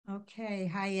Okay,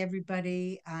 hi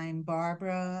everybody. I'm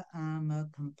Barbara. I'm a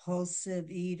compulsive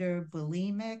eater,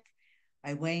 bulimic.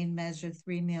 I weigh and measure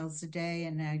 3 meals a day,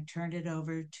 and I turn it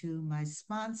over to my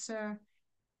sponsor.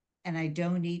 And I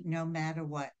don't eat no matter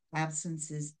what. Absence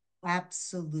is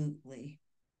absolutely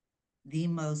the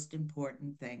most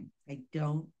important thing. I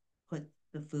don't put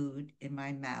the food in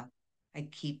my mouth. I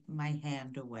keep my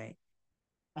hand away,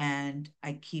 and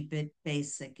I keep it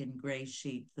basic and gray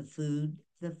sheet. The food,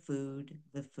 the food,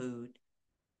 the food.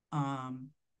 Um,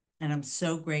 and I'm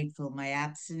so grateful. My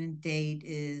abstinent date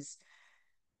is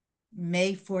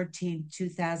May 14th,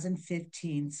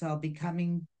 2015. So I'll be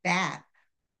coming back.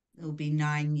 It'll be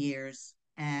 9 years.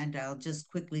 And I'll just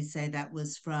quickly say that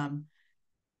was from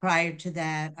prior to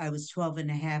that, I was 12 and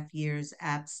a half years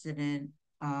abstinent,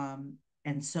 um,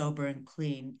 and sober and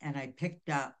clean. And I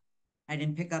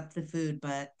didn't pick up the food,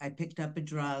 but I picked up a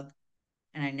drug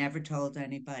and I never told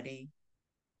anybody.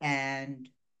 And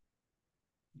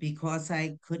because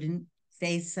I couldn't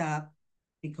face up,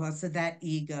 because of that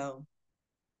ego,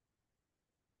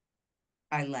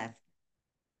 I left.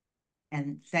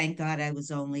 And thank God I was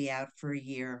only out for a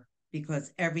year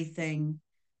because everything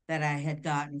that I had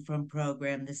gotten from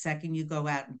program, the second you go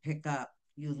out and pick up,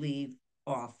 you leave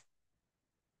off.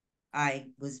 I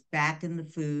was back in the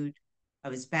food. I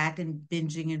was back in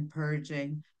binging and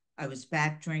purging. I was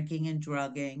back drinking and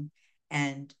drugging.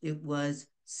 And it was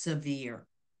severe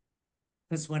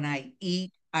because when I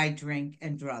eat, I drink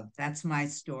and drug. That's my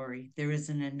story. There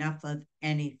isn't enough of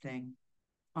anything.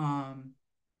 Um,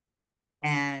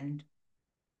 and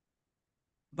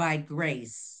by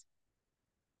grace,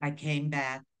 I came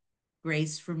back.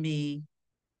 Grace for me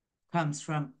comes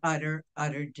from utter,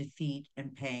 utter defeat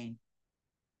and pain.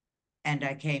 And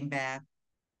I came back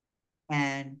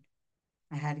and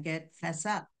I had to get fess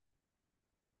up.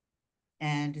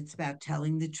 And it's about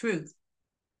telling the truth.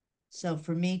 So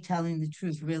for me, telling the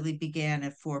truth really began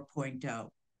at 4.0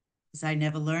 because I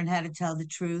never learned how to tell the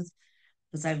truth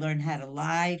because I learned how to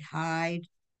lie, hide.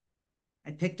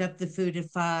 I picked up the food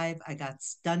at 5. I got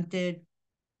stunted.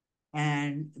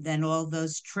 And then all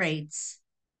those traits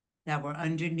that were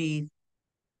underneath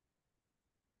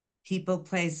people,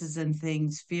 places, and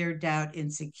things: fear, doubt,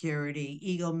 insecurity,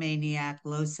 egomaniac,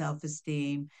 low self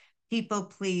esteem, people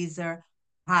pleaser,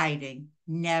 hiding,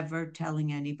 never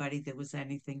telling anybody there was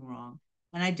anything wrong.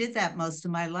 And I did that most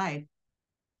of my life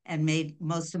and made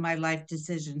most of my life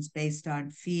decisions based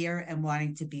on fear and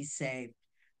wanting to be saved.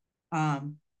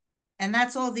 Um, and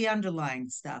that's all the underlying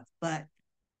stuff. But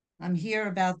I'm here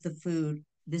about the food.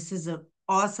 This is an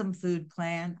awesome food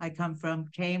plan. I come from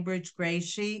Cambridge, Gray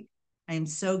Sheet. I am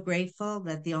so grateful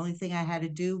that the only thing I had to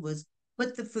do was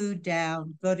put the food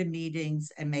down, go to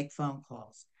meetings, and make phone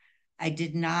calls. I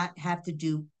did not have to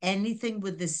do anything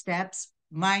with the steps.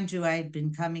 Mind you, I had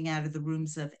been coming out of the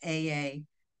rooms of AA,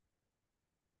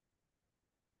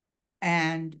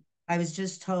 and I was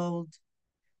just told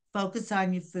focus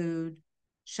on your food,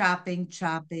 shopping,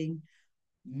 chopping,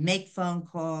 make phone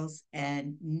calls,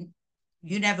 and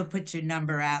you never put your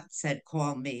number out, said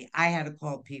call me. I had to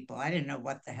call people. I didn't know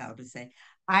what the hell to say.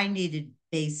 I needed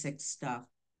basic stuff,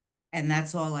 and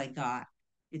that's all I got.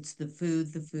 It's the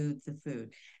food, the food, the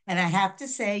food. And I have to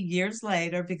say, years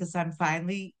later, because I'm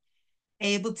finally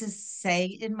able to say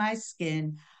in my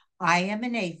skin, I am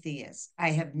an atheist.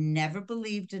 I have never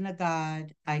believed in a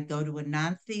God. I go to a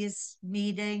non theist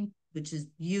meeting, which is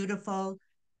beautiful.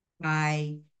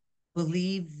 I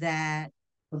believe that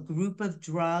a group of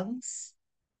drunks,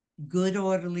 good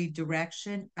orderly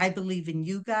direction. I believe in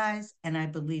you guys and I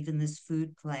believe in this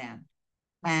food plan.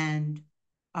 And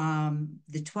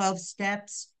the 12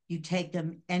 steps, you take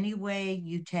them any way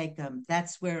you take them.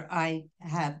 That's where I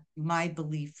have my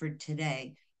belief for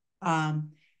today.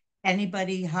 Um,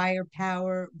 Anybody, higher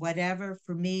power, whatever,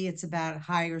 for me, it's about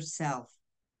higher self.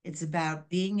 It's about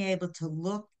being able to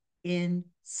look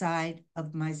inside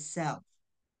of myself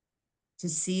to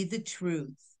see the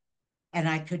truth. And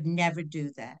I could never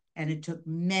do that. And it took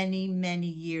many, many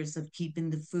years of keeping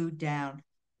the food down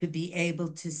to be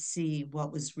able to see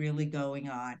what was really going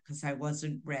on because I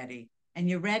wasn't ready. And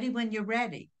you're ready when you're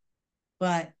ready.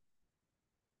 But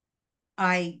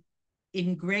I,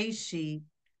 in Gray Sheet,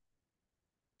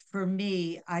 for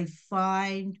me, I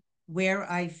find where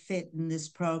I fit in this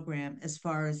program as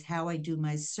far as how I do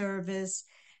my service,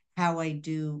 how I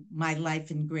do my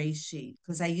life in Gray Sheet.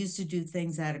 Because I used to do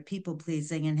things out of people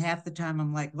pleasing, and half the time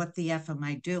I'm like, what the F am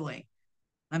I doing?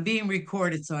 I'm being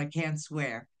recorded, so I can't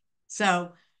swear.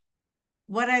 So,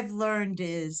 what I've learned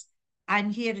is I'm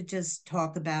here to just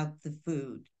talk about the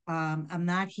food. I'm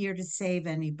not here to save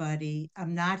anybody.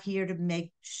 I'm not here to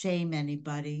make shame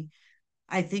anybody.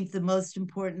 I think the most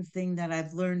important thing that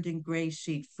I've learned in Gray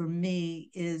Sheet for me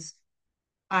is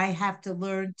I have to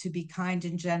learn to be kind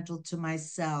and gentle to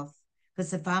myself.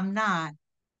 Because if I'm not,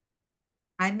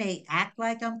 I may act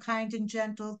like I'm kind and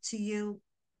gentle to you,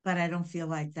 but I don't feel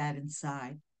like that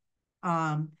inside.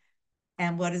 Um,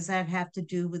 and what does that have to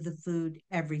do with the food?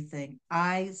 Everything.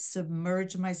 I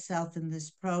submerge myself in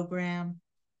this program.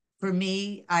 For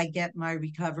me, I get my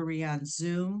recovery on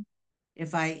Zoom.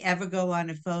 If I ever go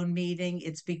on a phone meeting,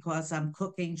 it's because I'm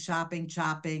cooking, shopping,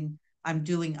 chopping, I'm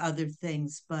doing other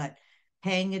things. But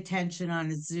paying attention on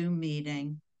a Zoom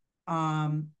meeting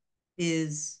um,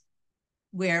 is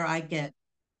where I get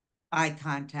eye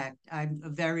contact. I'm a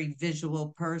very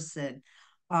visual person.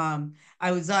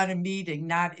 I was on a meeting,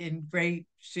 not in Great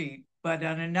Sheet, but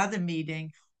on another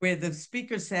meeting where the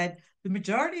speaker said the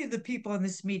majority of the people in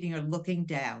this meeting are looking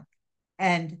down.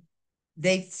 And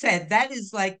they said that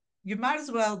is like you might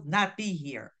as well not be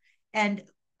here. And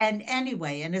and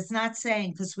anyway, and it's not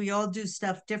saying because we all do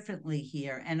stuff differently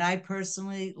here. And I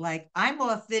personally like I'm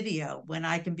off video when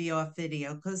I can be off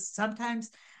video because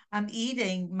sometimes I'm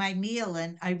eating my meal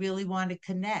and I really want to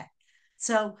connect.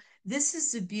 So this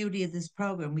is the beauty of this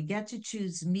program. We get to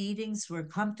choose meetings we're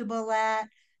comfortable at.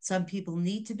 Some people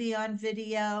need to be on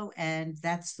video, and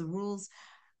that's the rules.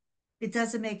 It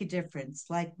doesn't make a difference.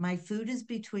 Like my food is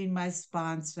between my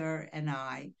sponsor and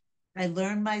I. I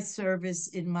learn my service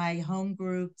in my home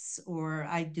groups or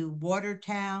I do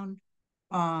Watertown.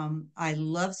 I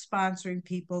love sponsoring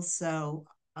people. So,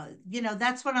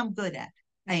 that's what I'm good at.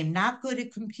 I am not good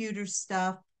at computer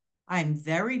stuff. I'm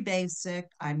very basic.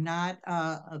 I'm not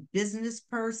a business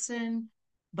person,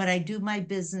 but I do my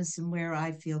business and where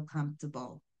I feel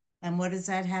comfortable. And what does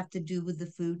that have to do with the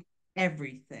food?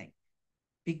 Everything,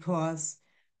 because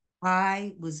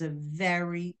I was a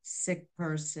very sick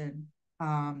person.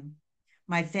 Um,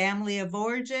 my family of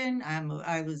origin,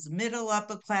 I was middle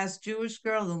upper class Jewish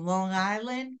girl in Long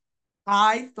Island.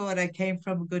 I thought I came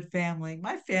from a good family.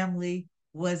 My family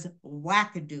was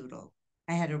wackadoodle.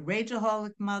 I had a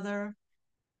rageaholic mother.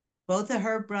 Both of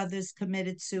her brothers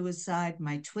committed suicide.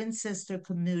 My twin sister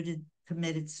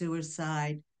committed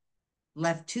suicide,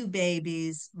 left two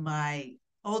babies. My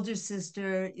older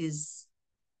sister is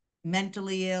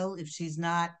mentally ill. If she's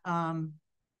not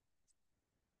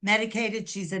medicated,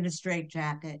 she's in a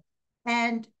straitjacket.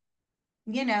 And,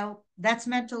 that's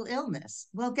mental illness.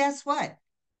 Well, guess what?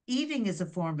 Eating is a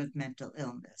form of mental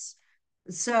illness.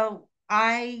 So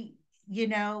I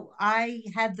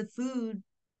had the food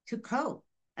to cope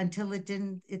until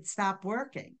it stopped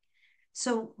working.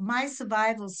 So my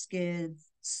survival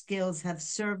skills have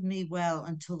served me well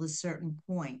until a certain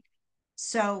point.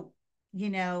 So,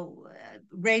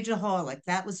 rageaholic,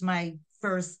 that was my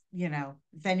first,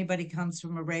 if anybody comes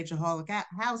from a rageaholic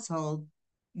household,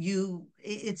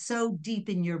 it's so deep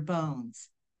in your bones.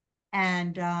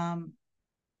 And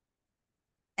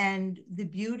the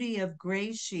beauty of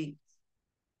Gray Sheet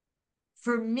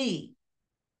for me,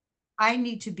 I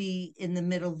need to be in the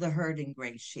middle of the herd in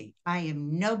Gray Sheet. I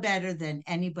am no better than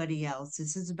anybody else.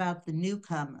 This is about the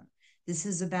newcomer. This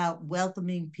is about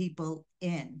welcoming people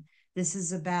in. This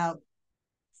is about,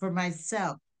 for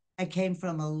myself, I came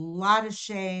from a lot of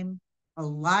shame, a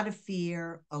lot of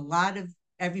fear, a lot of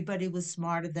everybody was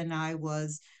smarter than I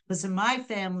was. Because in my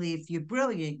family, if you're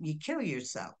brilliant, you kill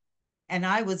yourself. And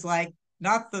I was like,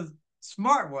 not the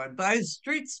smart one, but I was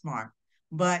street smart.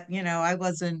 But, I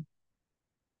wasn't,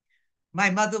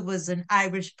 my mother was an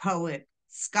Irish poet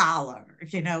scholar,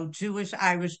 Jewish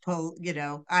Irish poet,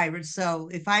 Irish. So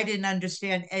if I didn't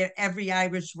understand every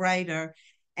Irish writer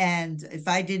and if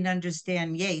I didn't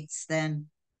understand Yeats, then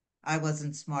I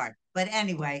wasn't smart. But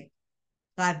anyway,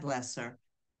 God bless her.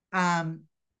 Um,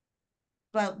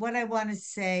 but what I want to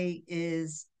say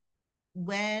is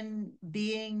when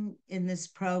being in this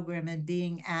program and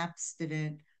being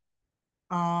abstinent,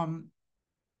 um,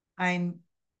 I'm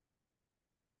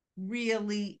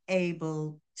really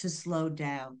able to slow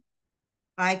down.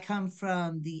 I come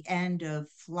from the end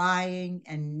of flying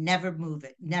and never move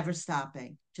it, never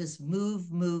stopping, just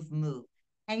move, move, move.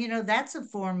 And, that's a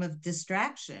form of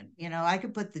distraction. I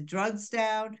could put the drugs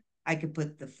down, I could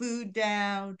put the food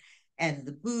down, and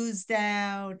the booze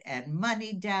down, and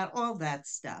money down, all that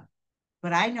stuff.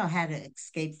 But I know how to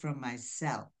escape from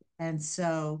myself. And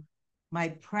so my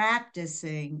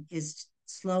practicing is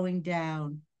slowing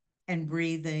down and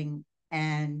breathing,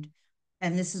 and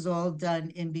this is all done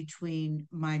in between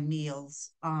my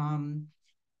meals.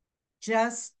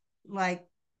 Just like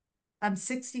I'm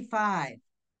 65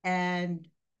 and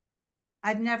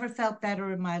I've never felt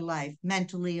better in my life,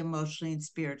 mentally, emotionally, and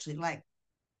spiritually. Like,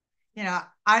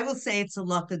 I will say it's a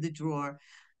luck of the drawer.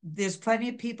 there's plenty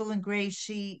of people in Gray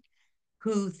Sheet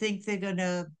who think they're going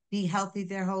to be healthy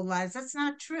their whole lives. That's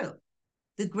not true.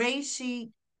 The Gray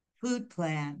Sheet food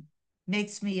plan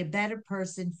makes me a better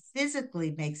person,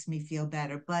 physically makes me feel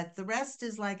better, but the rest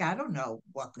is like, I don't know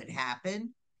what could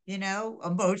happen,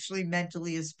 emotionally,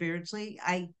 mentally, or spiritually.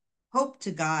 I hope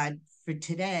to God for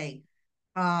today.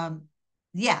 Um,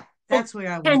 yeah, And that's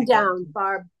where I want 10 to go down, to.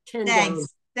 Barb, 10 down.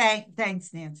 Thanks.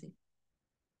 Thanks, Nancy.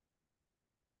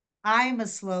 I'm a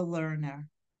slow learner.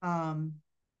 Um,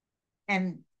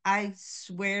 and I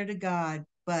swear to God,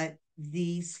 but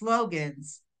the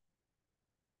slogans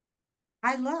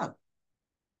I love.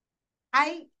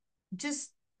 I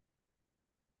just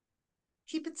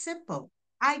keep it simple.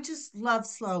 I just love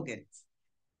slogans.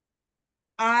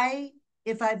 I,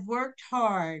 if I've worked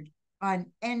hard on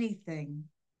anything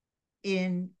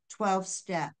in 12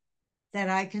 step that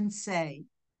I can say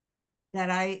that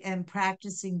I am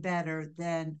practicing better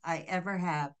than I ever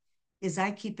have, is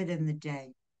I keep it in the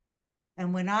day.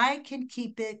 And when I can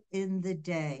keep it in the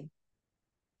day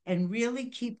and really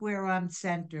keep where I'm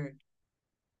centered,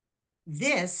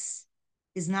 this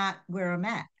is not where I'm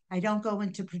at. I don't go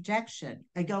into projection.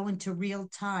 I go into real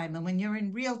time. And when you're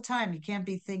in real time, you can't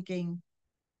be thinking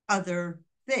other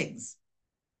things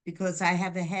because I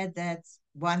have a head that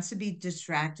wants to be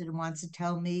distracted and wants to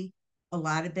tell me a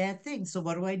lot of bad things. So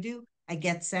what do? I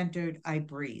get centered, I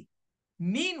breathe.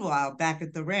 Meanwhile, back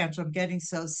at the ranch, I'm getting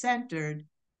so centered.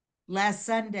 Last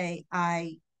Sunday,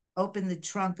 I opened the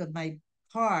trunk of my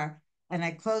car and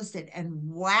I closed it and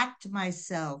whacked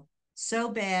myself so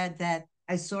bad that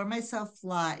I saw myself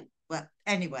fly. Well,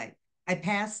 anyway, I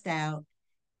passed out.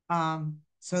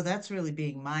 So that's really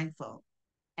being mindful.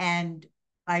 And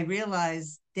I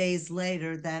realized days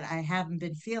later that I haven't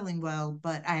been feeling well,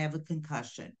 but I have a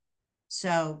concussion.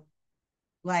 So,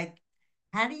 like,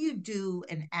 how do you do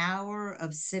an hour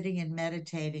of sitting and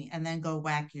meditating and then go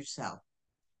whack yourself?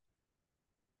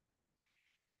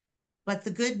 But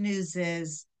the good news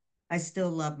is I still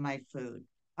love my food.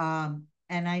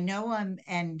 And I know I'm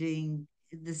ending,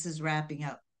 this is wrapping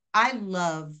up. I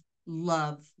love,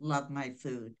 love, love my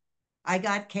food. I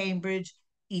got Cambridge,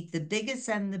 eat the biggest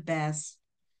and the best.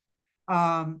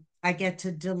 I get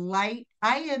to delight.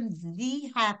 I am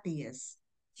the happiest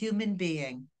human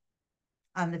being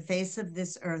on the face of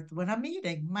this earth when I'm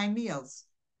eating my meals.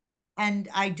 And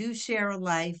I do share a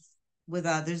life with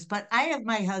others, but I have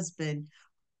my husband.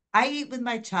 I eat with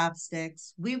my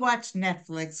chopsticks. We watch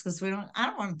Netflix because I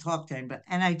don't want to talk to anybody.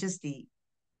 And I just eat.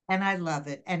 And I love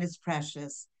it. And it's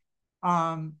precious.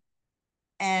 Um,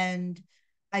 and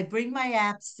I bring my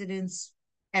abstinence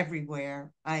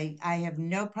everywhere. I have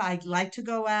no pride. I like to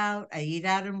go out. I eat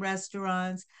out in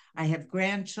restaurants. I have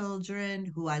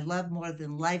grandchildren who I love more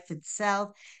than life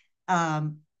itself.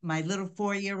 My little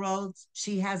 4 year old,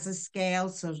 she has a scale,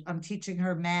 so I'm teaching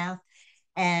her math,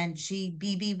 and she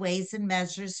BB weighs and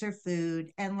measures her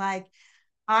food. And like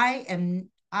I am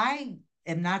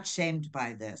not shamed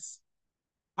by this.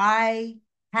 I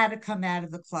had to come out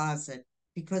of the closet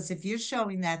because if you're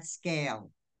showing that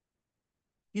scale,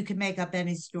 you can make up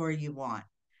any story you want.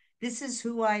 This is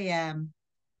who I am.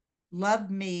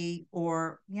 Love me,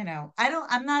 or,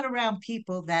 I'm not around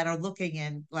people that are looking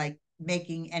and like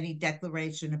making any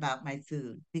declaration about my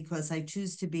food because I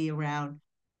choose to be around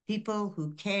people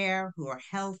who care, who are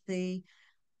healthy.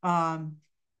 Um,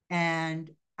 and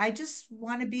I just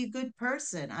want to be a good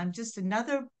person. I'm just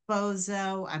another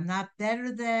bozo. I'm not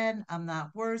better than, I'm not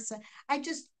worse. I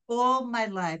just, all my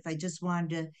life, I just wanted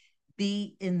to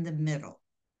be in the middle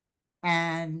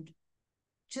and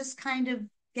just kind of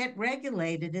get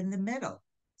regulated in the middle.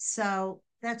 So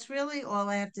that's really all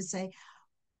I have to say.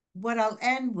 What I'll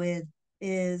end with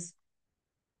is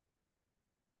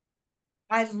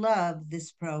I love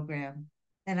this program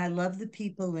and I love the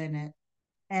people in it.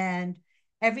 And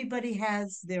everybody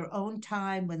has their own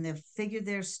time when they figure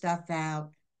their stuff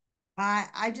out.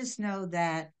 I just know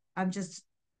that I'm just,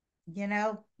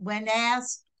 when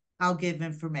asked, I'll give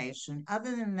information.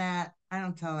 Other than that, I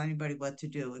don't tell anybody what to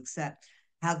do except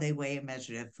how they weigh and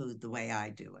measure their food the way I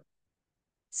do it.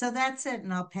 So that's it,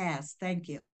 and I'll pass. Thank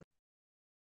you.